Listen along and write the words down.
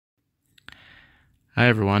Hi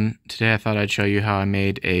everyone, today I thought I'd show you how I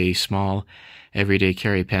made a small everyday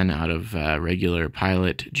carry pen out of regular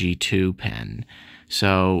Pilot G2 pen.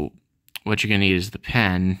 So what you're going to need is the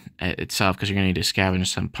pen itself, because you're going to need to scavenge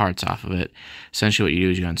some parts off of it. Essentially what you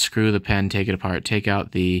do is you unscrew the pen, take it apart, take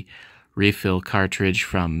out the refill cartridge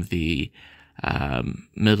from the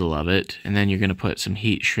middle of it, and then you're going to put some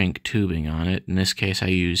heat shrink tubing on it. In this case I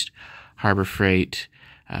used Harbor Freight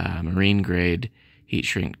marine grade heat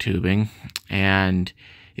shrink tubing, and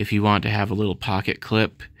if you want to have a little pocket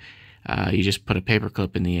clip, you just put a paper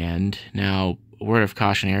clip in the end. Now, a word of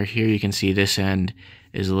caution here, you can see this end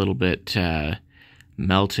is a little bit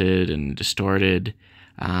melted and distorted.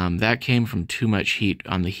 That came from too much heat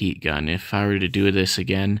on the heat gun. If I were to do this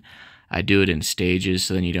again, I'd do it in stages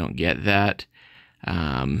so then you don't get that.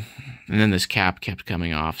 And then this cap kept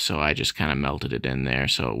coming off, so I just kind of melted it in there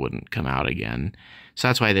so it wouldn't come out again. So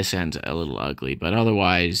that's why this end's a little ugly, but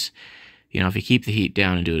otherwise, if you keep the heat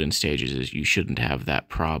down and do it in stages, you shouldn't have that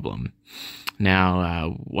problem.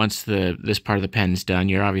 Now, once this part of the pen's done,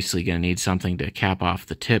 you're obviously going to need something to cap off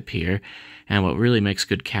the tip here, and what really makes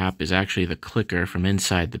good cap is actually the clicker from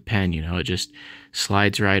inside the pen. It just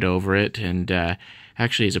slides right over it, and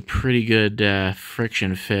actually is a pretty good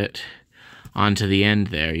friction fit onto the end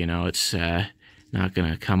there. It's not going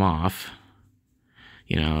to come off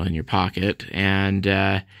in your pocket, and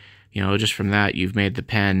just from that you've made the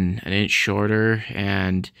pen an inch shorter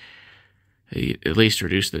and at least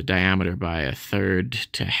reduced the diameter by a third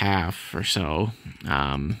to half or so.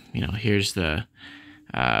 Here's the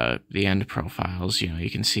end profiles. You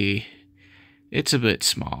can see it's a bit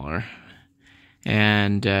smaller,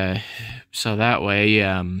 and so that way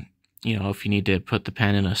if you need to put the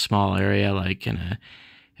pen in a small area, like in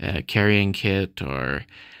a carrying kit or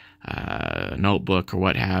a notebook or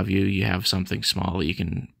what have you, you have something small that you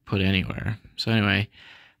can put anywhere. So anyway,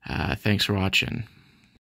 thanks for watching.